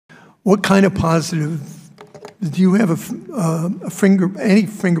what kind of positive, do you have any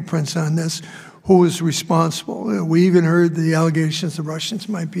fingerprints on this? Who was responsible? We even heard the allegations the Russians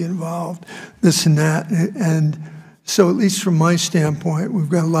might be involved, this and that. And so at least from my standpoint, we've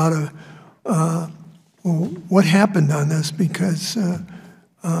got a lot of, well, what happened on this? Because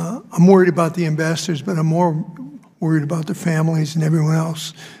I'm worried about the ambassadors, but I'm more worried about the families and everyone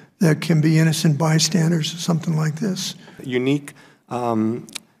else that can be innocent bystanders or something like this. Unique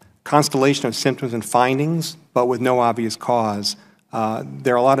constellation of symptoms and findings, but with no obvious cause.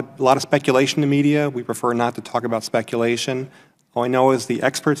 There are a lot of speculation in the media. We prefer not to talk about speculation. All I know is the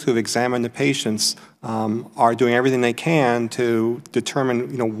experts who have examined the patients are doing everything they can to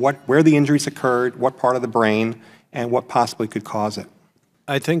determine, where the injuries occurred, what part of the brain, and what possibly could cause it.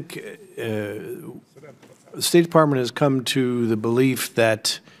 I think the State Department has come to the belief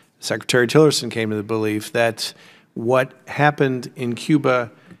that Secretary Tillerson came to the belief that what happened in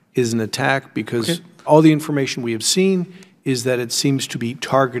Cuba is an attack because all the information we have seen is that it seems to be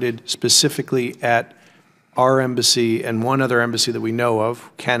targeted specifically at our embassy and one other embassy that we know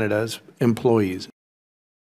of, Canada's employees.